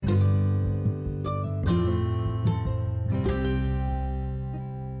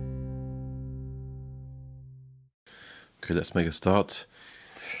Okay, let's make a start.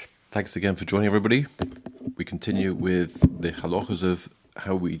 Thanks again for joining, everybody. We continue with the halachas of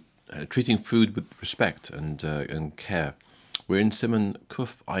how we treating food with respect and care. We're in Siman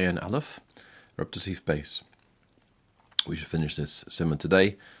Kuf Ayin Aleph. We're up to Sif Base. We should finish this Siman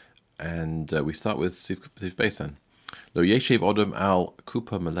today, and we start with Sif Base then. Lo yeshev odom al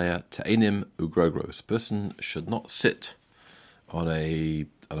kupa malaya ta'enim ugrogros. A person should not sit on a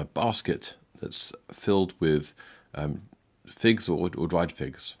basket that's filled with figs or dried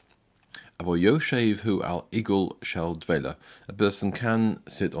figs. Avo yoshev hu al igul shel dvela. A person can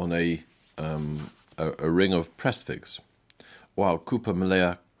sit on a ring of pressed figs, or al kupa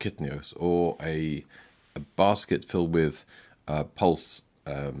malaya kitnios, or a basket filled with pulse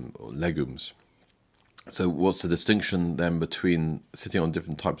legumes. So what's the distinction then between sitting on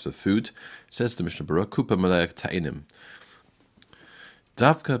different types of food? Says the Mishnah Berurah, kupa malaya ta'inim.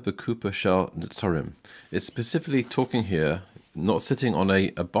 Davka bekupa shel netzarim. It's specifically talking here, not sitting on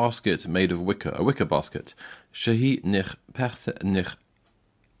a basket made of a wicker basket. Shehi nich pefes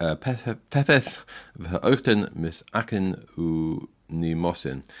v'ha'ochten misakin u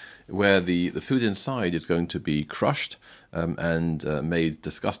nimosin, where the food inside is going to be crushed and made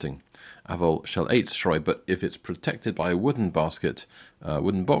disgusting. Avol shall eitz shroi, but if it's protected by a wooden basket,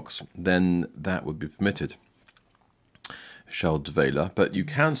 wooden box, then that would be permitted. Shall dvela, but you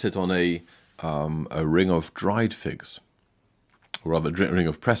can sit on a ring of dried figs, or rather, a ring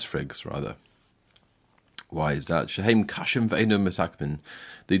of pressed figs, rather. Why is that? Shehem kashim ve'enu misakmin.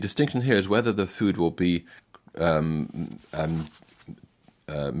 The distinction here is whether the food will be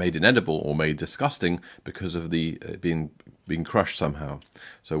made inedible or made disgusting because of the being crushed somehow.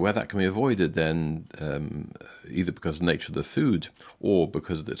 So where that can be avoided, then either because of the nature of the food or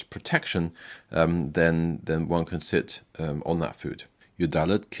because of its protection, then one can sit on that food.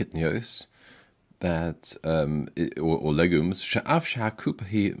 Yudalet kitnios, that or legumes. She'av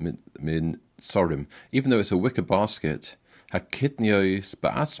she'hakupahi min sorim. Even though it's a wicker basket, hakitnios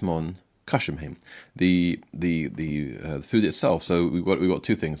ba'asmon. The food itself. So we've got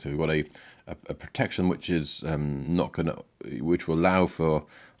two things. So we've got a protection which is which will allow for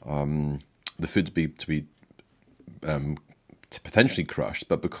the food to be potentially crushed.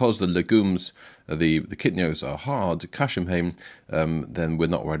 But because the legumes, the kitnios are hard, kashimheim, then we're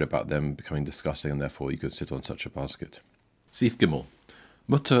not worried about them becoming disgusting, and therefore you could sit on such a basket. Sif Gimel,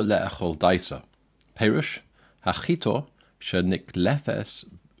 mutter le'echol daisa, perush hachito she'niklefes.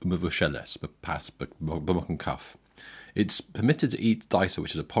 It's permitted to eat daisa,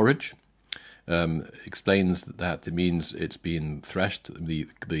 which is a porridge. Explains that it means it's been threshed, the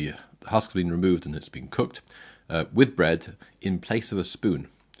husk has been removed and it's been cooked with bread in place of a spoon.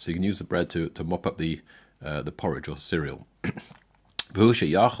 So you can use the bread to mop up the porridge or cereal. But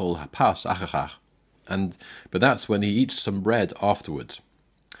that's when he eats some bread afterwards.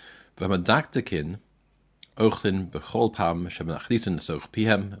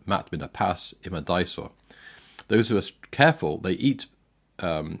 Those who are careful, they eat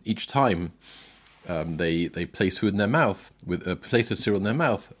each time they place food in their mouth, with a place of cereal in their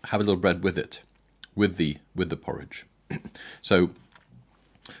mouth, have a little bread with it, with the porridge. So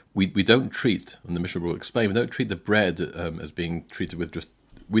we don't treat, and the Mishnah will explain, we don't treat the bread as being treated with just.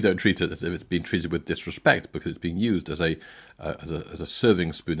 We don't treat it as if it's being treated with disrespect, because it's being used as a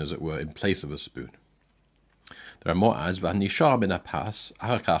serving spoon, as it were, in place of a spoon. There are more ads, and that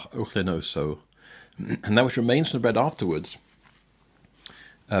which remains from the bread afterwards,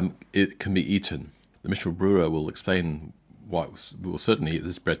 it can be eaten. The Mishnah Berurah will explain why. Well, certainly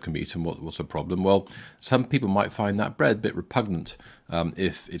this bread can be eaten. What's the problem? Well, some people might find that bread a bit repugnant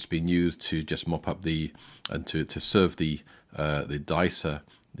if it's been used to just mop up to serve the daisa,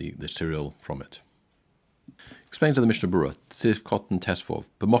 the cereal from it. Explain to the Mishnah Berurah, Sif Cotton Tesfov,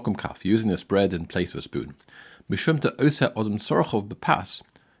 B'mokum Kaf, using this bread in place of a spoon. As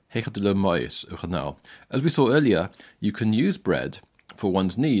we saw earlier, you can use bread for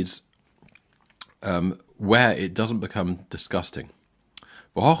one's needs where it doesn't become disgusting.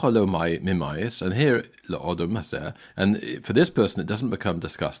 And here, and for this person, it doesn't become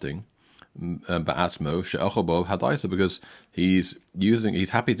disgusting, because he's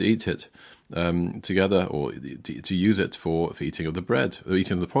happy to eat it together, or to use it for eating of the bread, or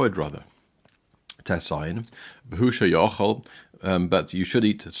eating of the porridge rather. Tesayin, but you should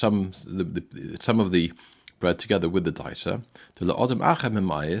eat some of the bread together with the daisa.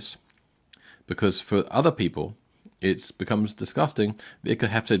 Because for other people it becomes disgusting.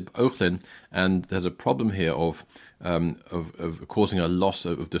 And there's a problem here of causing a loss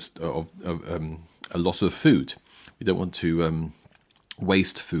of food. We don't want to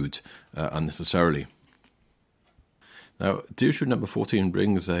waste food unnecessarily. Now, Dirshu number 14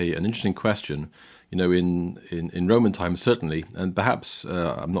 brings an interesting question. In Roman times, certainly, and perhaps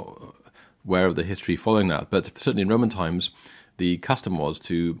I'm not aware of the history following that, but certainly in Roman times, the custom was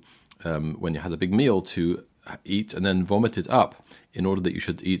to, when you had a big meal, to eat and then vomit it up in order that you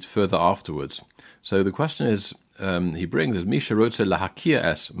should eat further afterwards. So the question is, he brings, is Misha Rotze lahakia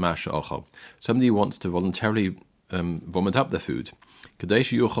es masha ochel. Somebody wants to voluntarily vomit up their food,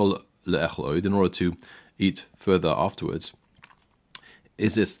 kadesh yuchel le'echel oid, in order to eat further afterwards.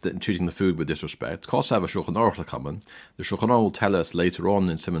 Is this treating the food with disrespect? The Shulchan Aruch will tell us later on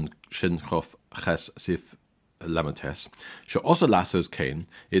in Simon Shin Chof Ches Sif Lamates. Also lassos kain.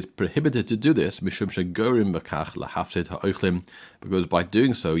 It's prohibited to do this mishum shegorim bakach lahafsid ha'ochlim, because by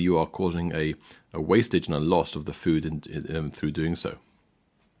doing so you are causing a wastage and a loss of the food through doing so.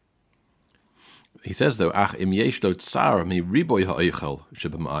 He says though, ach im yesh lo tsar mi riboy ha'ochel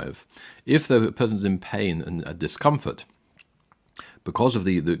sheb'ma'av. If the person's in pain and discomfort because of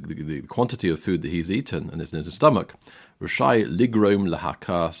the quantity of food that he's eaten and it's in his stomach, Rashai ligrom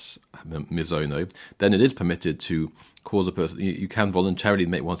lahakas mizono, then it is permitted to cause a person, you can voluntarily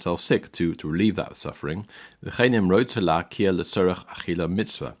make oneself sick to relieve that suffering. And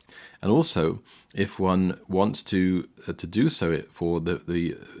also, if one wants to do so for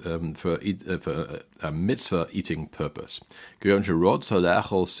a mitzvah eating purpose.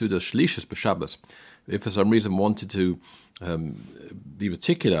 If for some reason wanted to be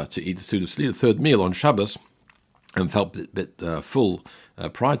particular to eat the third meal on Shabbos, and felt a bit full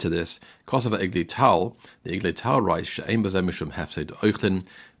prior to this, Kosova Iglei Tal, the Iglei Tal writes, She'ein bazeh mishum hefsed oichlin,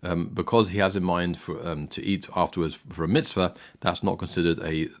 because he has in mind to eat afterwards for a mitzvah, that's not considered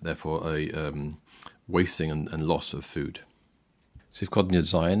therefore a wasting and loss of food. Sifkod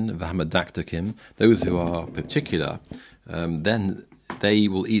Zayin, Vahamadaktakim, those who are particular, then they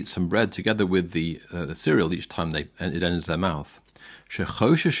will eat some bread together with the cereal each time it enters their mouth.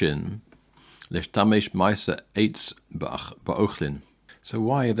 Shechoshishin, so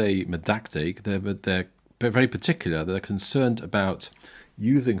why are they medaktek? They're very particular. They're concerned about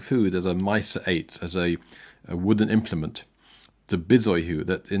using food as a maisa eight, as a wooden implement, to bizoihu,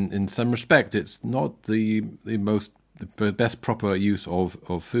 that in some respect it's not the best proper use of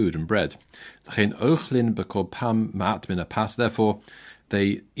food and bread. Therefore,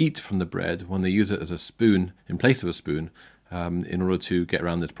 they eat from the bread when they use it as a spoon, in place of a spoon, in order to get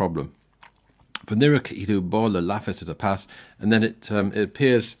around this problem. And then it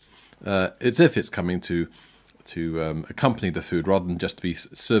appears as if it's coming to accompany the food rather than just to be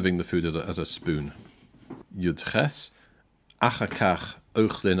serving the food as a spoon. Yudches, achakach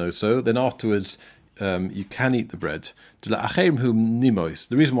ochlin oso. Then afterwards, you can eat the bread. The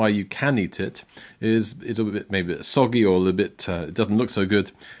reason why you can eat it is a little bit maybe a bit soggy or a little bit it doesn't look so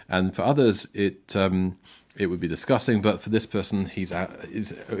good, and for others it would be disgusting, but for this person,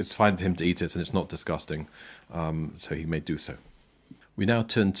 it's fine for him to eat it, and it's not disgusting, so he may do so. We now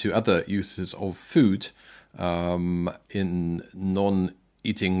turn to other uses of food in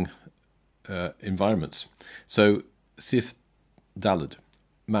non-eating environments. So, Sif Dalad.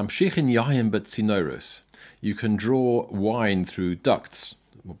 Mamshichin yahim but sinoros. You can draw wine through ducts,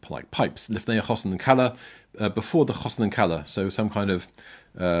 like pipes, lifnei chosen and kala, before the chosen and kala, so some kind of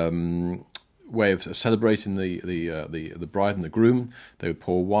way of celebrating the bride and the groom. They would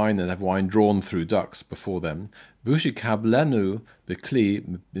pour wine and have wine drawn through ducts before them. Bushikablenu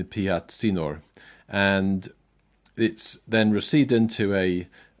bekli piat sinor, and it's then received into a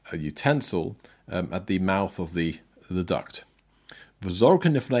utensil at the mouth of the duct. And you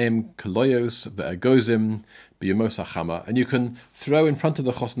can throw in front of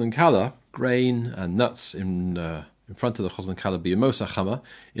the chosen and kala grain and nuts in front of the chosen and kala biyamosa chama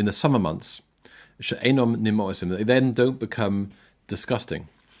in the summer months. They then don't become disgusting.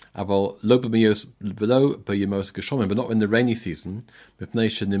 But not in the rainy season,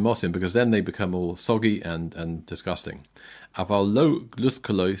 because then they become all soggy and disgusting. Rather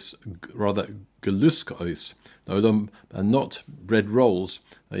geluskois, and not bread rolls.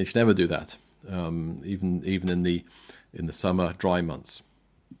 You should never do that, even in the summer dry months.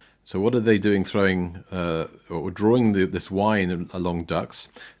 So what are they doing, throwing or drawing this wine along ducts?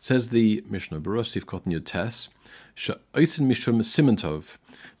 Says the Mishnah, Barosif Kotten Yotes, She'oisen Mishum Simantov,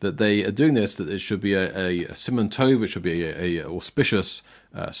 that they are doing this, that it should be a Simantov, it should be a auspicious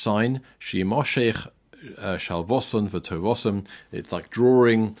sign. She'imoshech Shalvoson V'tovosum, it's like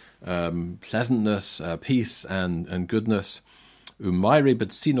drawing pleasantness, peace and goodness. Umayre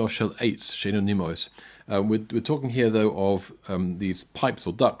Betsino Shel Eitz Shenu Nimos. We're talking here, though, of these pipes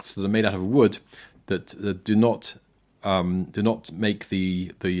or ducts that are made out of wood that do not make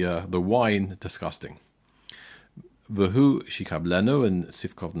the wine disgusting. V'hu shikablenu and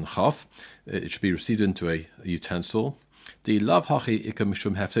sifkov and chaf. It should be received into a utensil. The lav hachi ikam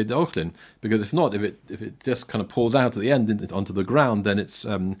mishum hefsei deochlin, because if not, if it just kind of pours out at the end onto the ground, then it's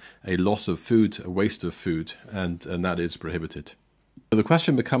a loss of food, a waste of food, and that is prohibited. So the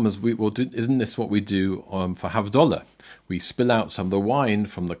question becomes, isn't this what we do for Havdalah? We spill out some of the wine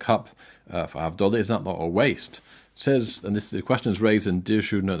from the cup for Havdalah. Is that not a waste? It says, and the question is raised in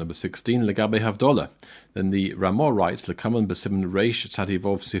Dirshu note number 16, Legabe Havdalah. Then the Ramah writes, Lekaman b'simen Reish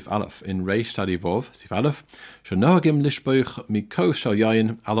Tzadivov Sif Aleph. In Reish Tzadivov Sif Aleph, Shanohagim lishboich mikos shal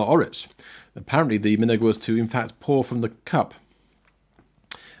yayin ala oretz. Apparently the minhag was to, in fact, pour from the cup.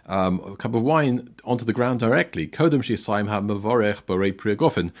 A cup of wine onto the ground directly. Kodem shisaim ha-mavorech borei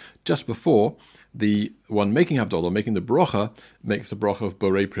priagofen. Just before the one making Havdalah, making the bracha, makes the bracha of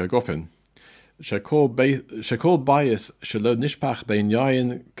borei priagofen. Shekol bayis shelo nishpach bein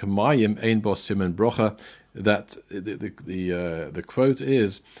yayin kamayim ein bo simen bracha. That the quote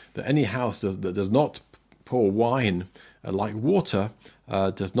is that any house that does not pour wine like water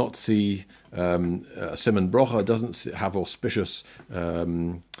does not see simen bracha, doesn't have auspicious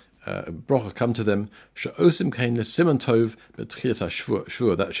bracha come to them. She'osim kain simen tov b'tchilas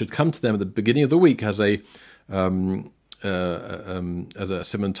hashvur. That should come to them at the beginning of the week as a simen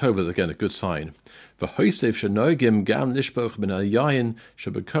tov, is again a good sign. V'hoisev shenogim gam lishboch ben al-yayin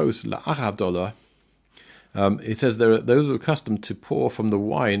shebekos la'ach Havdalah. It says there are those who are accustomed to pour from the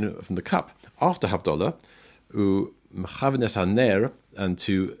wine from the cup after Havdalah, and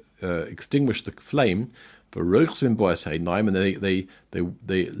to extinguish the flame. And they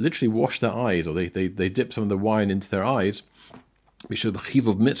literally wash their eyes, or they dip some of the wine into their eyes,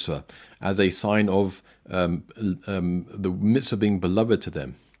 of mitzvah, as a sign of the mitzvah being beloved to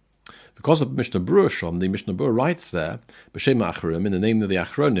them. Because of Mishnah Berurah, the Mishnah Berurah writes there, b'shem achronim, in the name of the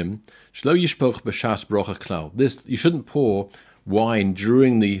achronim, shlo yishpoch b'shas bracha klal. This, you shouldn't pour wine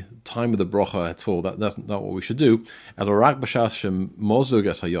during the time of the bracha at all. That's not what we should do. Rather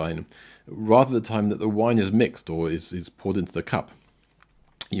the time that the wine is mixed or is poured into the cup.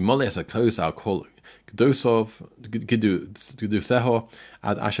 You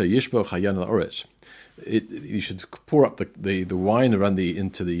should pour up the wine around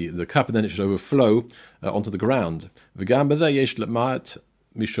into the cup, and then it should overflow onto the ground. But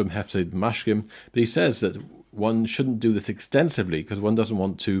he says that one shouldn't do this extensively because one doesn't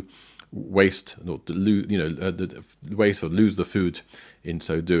want to waste or to lose, waste or lose the food in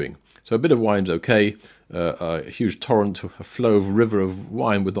so doing. So a bit of wine's okay. A huge torrent, a flow of river of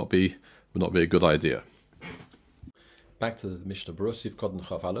wine would not be a good idea. Back to the Mishnah Berurah, Sif Koden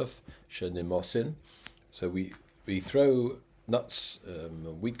Chaf Aleph, Shenimosin. So we throw nuts,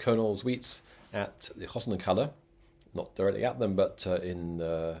 wheat kernels, wheats at the Chosn and Kala, not directly at them, but in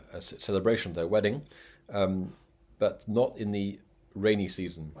a celebration of their wedding, but not in the rainy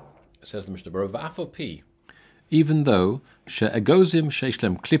season. It says the Mishnah Berurah, V'afal even though she'egozim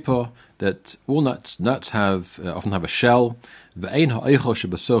sheishlem klipo, that walnuts have often have a shell, ve'ein ha'eichel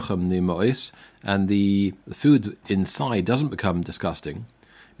shebesochem nimois, and the food inside doesn't become disgusting.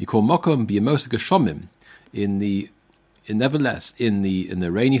 Mikol mokom b'yemos geshomim, nevertheless in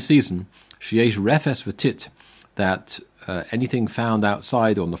the rainy season, sheyesh refes v'tit, that anything found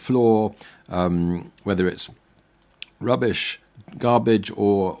outside on the floor, whether it's rubbish, garbage,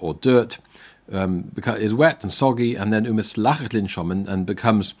 or dirt, is wet and soggy, and then lachet shom, and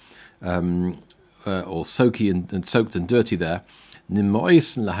becomes all soaky and soaked and dirty there.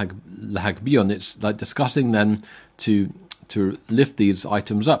 It's like disgusting then to lift these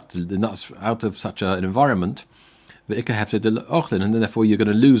items up, the nuts out of such an environment, and then therefore you're going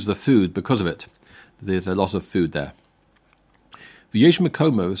to lose the food because of it. There's a loss of food there.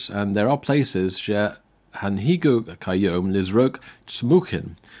 And there are places there are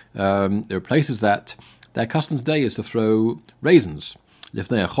places that their custom today is to throw raisins.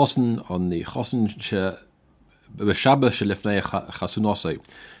 Lifnei chosen, on the chosen the Shabbos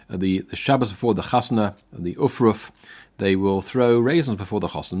before the chasna, the ufruf, they will throw raisins before the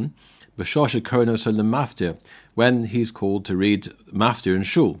chosen. When he's called to read maftir in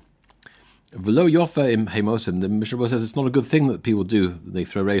shul. V'lo yofa im heimosim, the Mishnah Berurah says it's not a good thing that people do. They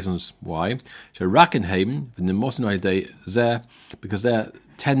throw raisins. Why? Because they're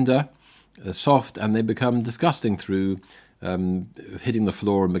tender, soft, and they become disgusting through hitting the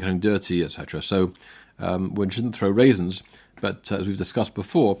floor and becoming dirty, etc. So one shouldn't throw raisins. But as we've discussed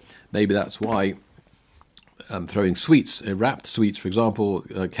before, maybe that's why throwing sweets, wrapped sweets, for example,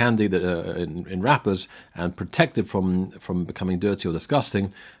 candy that are in wrappers and protected from becoming dirty or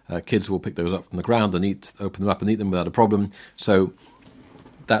disgusting, kids will pick those up from the ground and open them up and eat them without a problem. So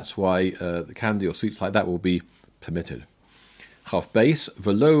that's why the candy or sweets like that will be permitted. Chaf base,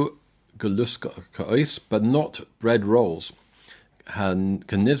 velo geluska ka'is, but not bread rolls. And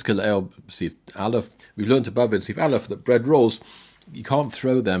kanizkel el sif aleph. We've learned above in sif aleph that bread rolls, you can't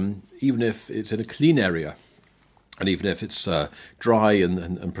throw them even if it's in a clean area, and even if it's dry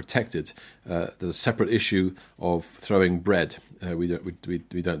and protected. There's a separate issue of throwing bread. We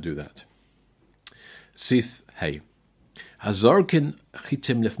don't do that. Sif hey. Hazorkin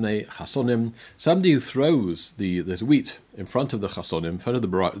chitim lifnei chasonim. Somebody who throws there's wheat in front of the chasonim, in front of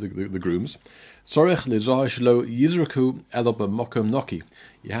the grooms. Sorech lizah shelo yizraku elo b'mokom noki.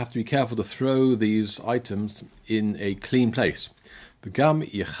 You have to be careful to throw these items in a clean place. V'gam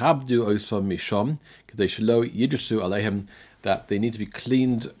yechabdu osom mishom kedei shelo yidrusu alehem, that they need to be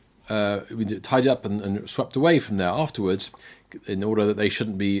cleaned, tidied up and swept away from there afterwards, in order that they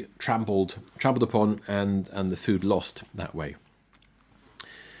shouldn't be trampled upon and the food lost that way.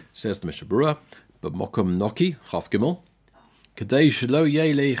 Says the Mishnah Berurah, b'mokom noki chaf gimel, kedei shelo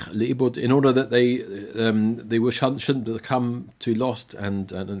yelech leibud, in order that they shouldn't come to lost and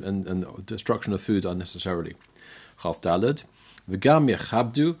destruction of food unnecessarily. Chaf daled, v'gam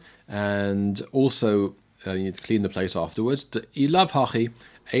yechabdu, and also you need to clean the place afterwards. Ilav hachi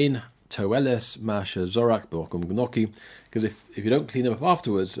ein toeles masha zorak b'mokom noki, because if you don't clean them up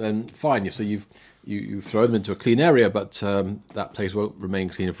afterwards, then fine. So you throw them into a clean area, but that place won't remain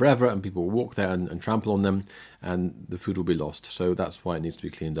clean forever, and people will walk there and trample on them, and the food will be lost. So that's why it needs to be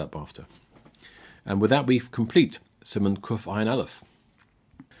cleaned up after. And with that, we complete Siman Kuf Ayin Aleph.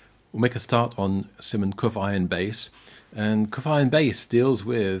 We'll make a start on Siman Kuf Ayin Base, and Kuf Ayin Base deals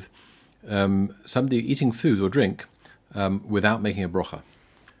with somebody eating food or drink without making a bracha.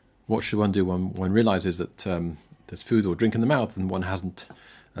 What should one do when one realizes that there's food or drink in the mouth and one has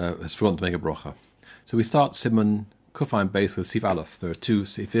forgotten to make a bracha? So we start Siman Kuf Ayin Base with Sif Aleph. There are two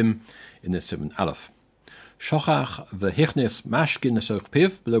Sifim in this Siman Aleph. Shochach v'hichnis mashkin nesoch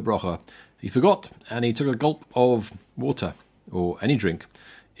piv below bracha. He forgot and he took a gulp of water or any drink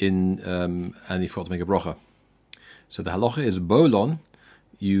and he forgot to make a bracha. So the halacha is bolon,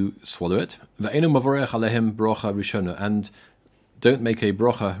 you swallow it. Ve'enu mavorech alehem bracha rishona, and don't make a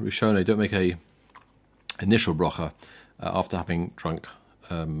bracha rishona, don't make a initial bracha after having drunk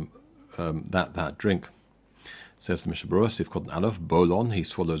that drink. Says the Mishnah Berurah, Sif Kotan Aleph, bolon, he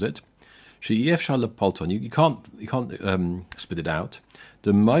swallows it. You can't spit it out.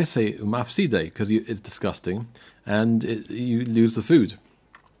 The maise umafside, because it's disgusting, and you lose the food.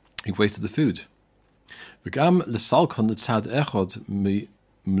 You've wasted the food. V'gam l'salkon l'tzad echod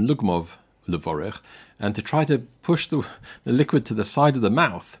mlugmov levorech, and to try to push the liquid to the side of the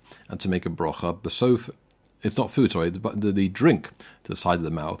mouth and to make a bracha, b'sof, it's not food, sorry, the drink to the side of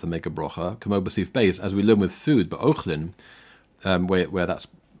the mouth and make a bracha, kamo b'sif beis, as we learn with food, but ochlin, where that's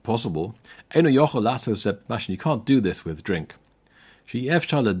possible. You can't do this with drink. Because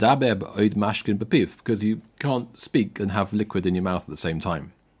you can't speak and have liquid in your mouth at the same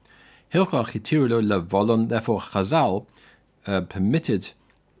time. Therefore, Chazal permitted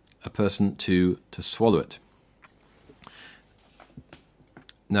a person to swallow it.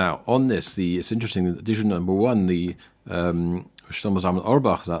 Now, on this, it's interesting that addition number one, the Shlomo Zalman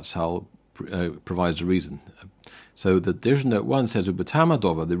Auerbach Zatzal provides a reason. So the addition note one says, the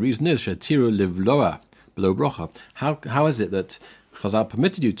reason is shetiru livloa below bracha. How is it that Chazal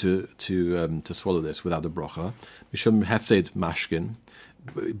permitted you to swallow this without the bracha? Mishum hefted mashkin,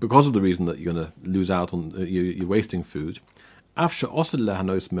 because of the reason that you're going to lose out on, you're wasting food. After osed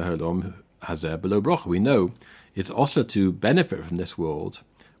lehanos meherlom hazer below bracha, we know it's also to benefit from this world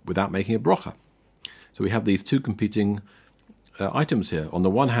without making a bracha. So we have these two competing items here. On the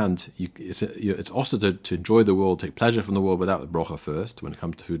one hand, it's also to enjoy the world, take pleasure from the world without the bracha first when it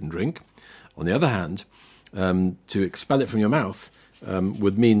comes to food and drink. On the other hand, to expel it from your mouth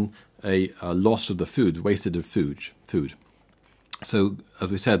would mean a loss of the food, wasted of food. So, as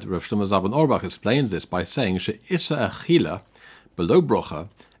we said, Rav Shlomo Zalman Auerbach explains this by saying, she'issa achila below bracha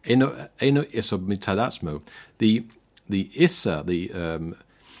eno issa mitadatzmo. The issa, the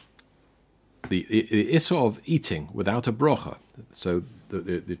issa of eating without a bracha, so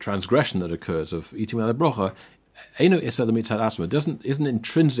the transgression that occurs of eating without a bracha, eno issa the mitzad asma, isn't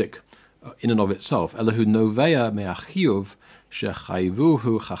intrinsic in and of itself. Elahu noveya me'achiyuv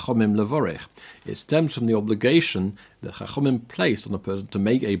shechayvuhu chachomim levorech. It stems from the obligation that chachomim placed on a person to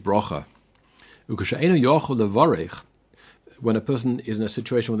make a bracha. Ukashe'enu yochel levorech, when a person is in a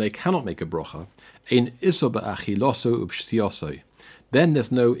situation where they cannot make a bracha, ein issa be'achiloso ub'shtiyosoi, then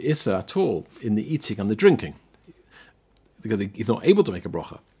there's no issa at all in the eating and the drinking, because he's not able to make a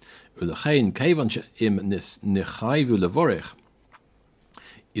bracha. Ulechein kevan she'im nichayvu levorech,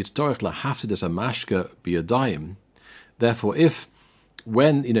 it's torich lahafsid as a mashka biyadayim, therefore,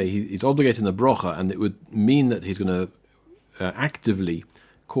 when he's obligating the bracha, and it would mean that he's going to actively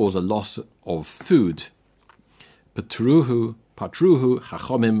cause a loss of food, patruhu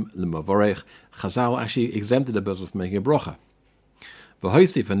chachomim l'mavorech. Chazal actually exempted a person from making a bracha.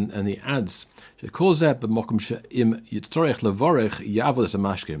 V'hoisif, and he adds,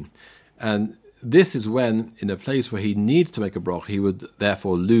 and this is when, in a place where he needs to make a bracha, he would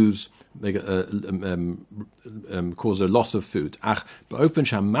therefore cause a loss of food. But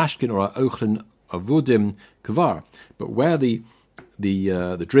where the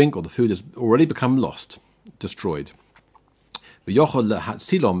drink or the food has already become lost, destroyed.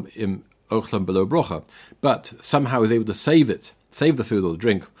 But somehow is able to save the food or the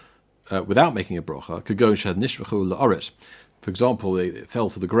drink without making a bracha. For example, it fell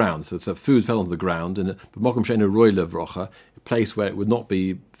to the ground, so the food fell onto the ground, and a place where it would not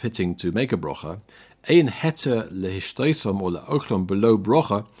be fitting to make a bracha.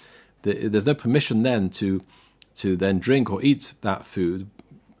 There's no permission then to then drink or eat that food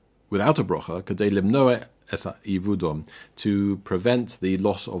without a bracha, to prevent the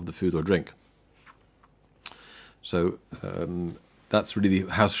loss of the food or drink. So that's really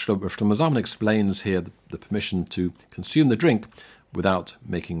how Shlomo Zalman explains here the permission to consume the drink without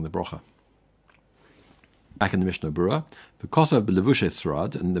making the bracha. Back in the Mishnah Berurah, the Kosav b'levushe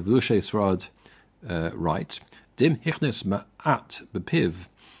srad, and the levushe srad write, dim hichnes ma'at b'piv,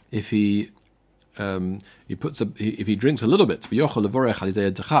 if he drinks a little bit,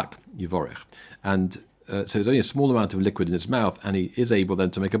 and so there's only a small amount of liquid in his mouth, and he is able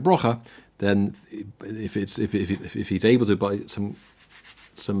then to make a bracha. Then, if he's able to by some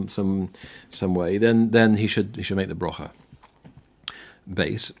way, then he should make the bracha.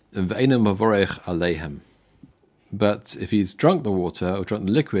 Base ve'einu mavorech aleihem. But if he's drunk the water or drunk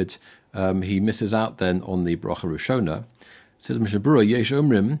the liquid, he misses out then on the bracha rishona. Says Mishnah Berurah, yesh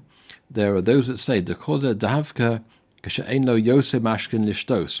omrim, there are those that say dekoza dahavka kashe'ein lo yoseh mashkin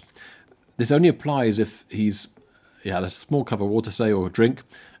lishtos. This only applies if he had a small cup of water, say, or a drink,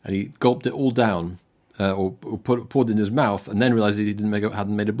 and he gulped it all down, or poured it in his mouth, and then realized he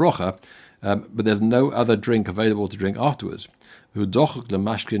hadn't made a bracha. But there's no other drink available to drink afterwards.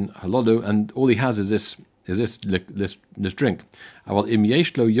 And all he has is this drink. But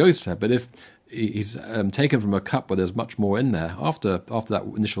if he's taken from a cup where there's much more in there after that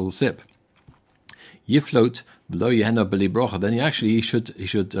initial sip, yiflot below yehena b'li bracha, then he should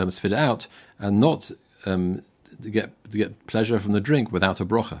spit it out and not to get pleasure from the drink without a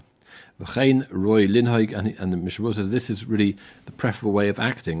bracha. V'chein roy linhoig, and the Mishnah says this is really the preferable way of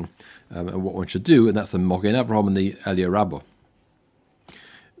acting and what one should do, and that's the Mogen Avraham and the Aliyah Rabbah.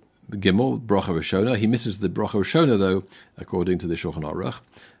 Gimel bracha rishona, he misses the bracha rishona though, according to the Shulchan Aruch.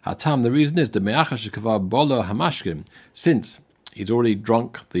 Hatam, the reason is the me'acha shekavar bolo hamashkim, since he's already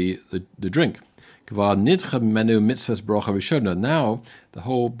drunk the drink. Kavar nidcha menu mitzvahs bracha rishona. Now the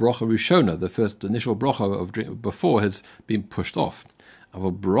whole bracha rishona, the first initial bracha of drink before, has been pushed off.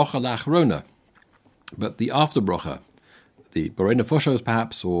 Avol bracha lachrona, but the after bracha, the borei nefoshos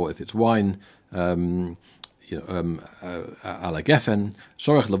perhaps, or if it's wine, ala gefen,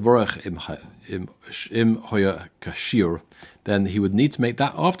 sorech levorech im hoya kashir, then he would need to make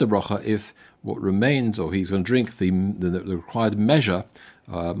that after bracha if what remains, or he's going to drink the required measure,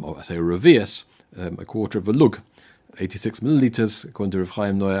 or I say revius, a quarter of a lug, 86 milliliters, according to Rav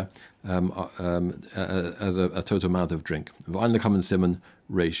Chaim Noyer, as a total amount of drink. V'ayin l'kamen Simon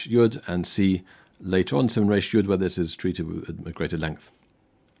Reish Yud, and see later on Simon Reish Yud where this is treated at greater length.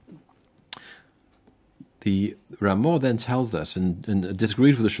 The Ramah then tells us and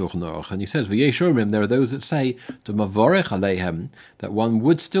disagrees with the Shulchan Aruch, and he says, "V'yesh omrim, there are those that say to mavorech aleihem, that one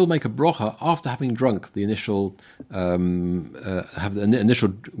would still make a bracha after having drunk the initial have the initial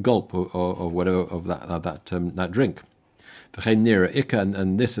gulp or whatever of that drink." V'chein nira ikka,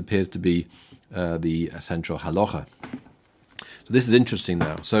 and this appears to be the essential halacha. So this is interesting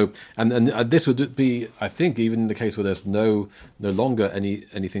now. So and this would be, I think, even in the case where there's no longer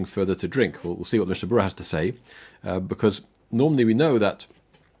anything further to drink. We'll see what Mishnah Berurah has to say, because normally we know that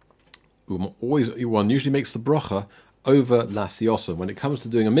one usually makes the bracha over lasiyosam. When it comes to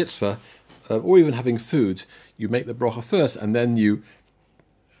doing a mitzvah, or even having food, you make the bracha first, and then you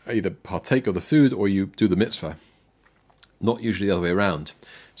either partake of the food or you do the mitzvah. Not usually the other way around.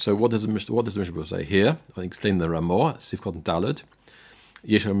 So what does the Mishnah Berurah say here? I explain the Ramah, Sifkot and Daled.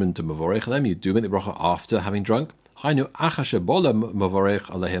 Yeshamin to mavorech alehem, you do make the bracha after having drunk. Hainu acha shebola mavorech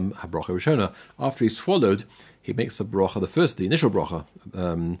alehem habracha rishona. After he's swallowed, he makes the bracha, the initial bracha.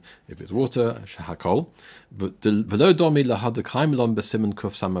 If it's water, shahakol. V'lo domi lahad kaim lon b'simen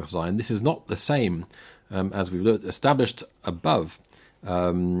kuf samach zayin. This is not the same as we've established above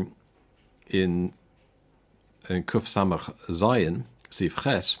in Kuf Samach Zayin, Sif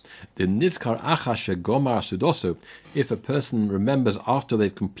Ches, the Nizkar Acha Gomar Sudosu, if a person remembers after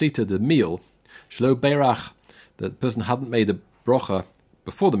they've completed the meal, Shlo Beirach, that the person hadn't made a brocha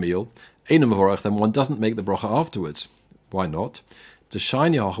before the meal, Einam Vorach, then one doesn't make the brocha afterwards. Why not? The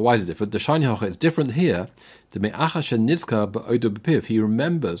Shiny Hocha, why is it different? The Shiny Hocha, it's different here. The Me'acha Nizkar Ba'odo B'piv, he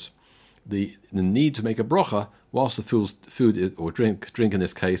remembers the need to make a brocha whilst the food or drink in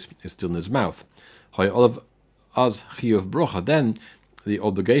this case is still in his mouth. As chiyuv brocha, then the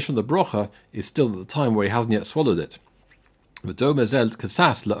obligation of the brocha is still at the time where he hasn't yet swallowed it. And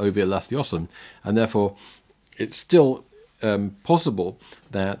therefore it's still possible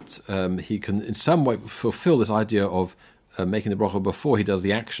that he can in some way fulfill this idea of making the brocha before he does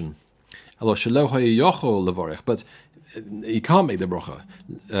the action. But he can't make the brocha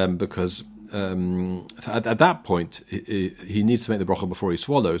because so at that point he needs to make the brocha before he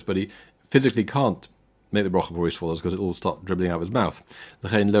swallows, but he physically can't make the brocha before he swallows because it will start dribbling out of his mouth.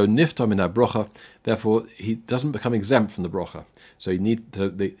 Therefore, he doesn't become exempt from the brocha. So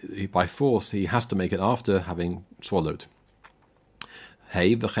by force he has to make it after having swallowed.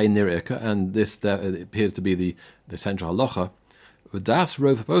 And this appears to be the central halacha.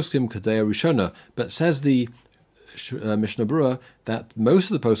 But says the Mishnah Berurah that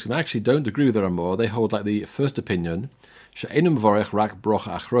most of the poskim actually don't agree with the Ramah. They hold like the first opinion. You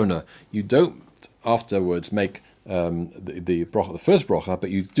don't afterwards make the bracha, the first bracha, but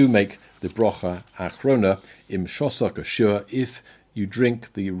you do make the bracha achrona im shosak ashur if you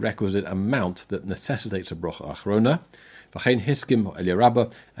drink the requisite amount that necessitates a bracha achrona. V'chein hiskim Eliyah Rabbah,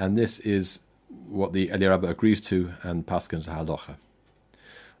 and this is what the Eliyah Rabbah agrees to and paskins halacha.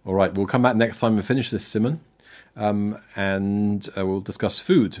 All right, we'll come back next time and finish this simon. And we'll discuss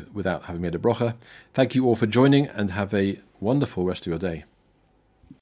food without having made a bracha. Thank you all for joining and have a wonderful rest of your day.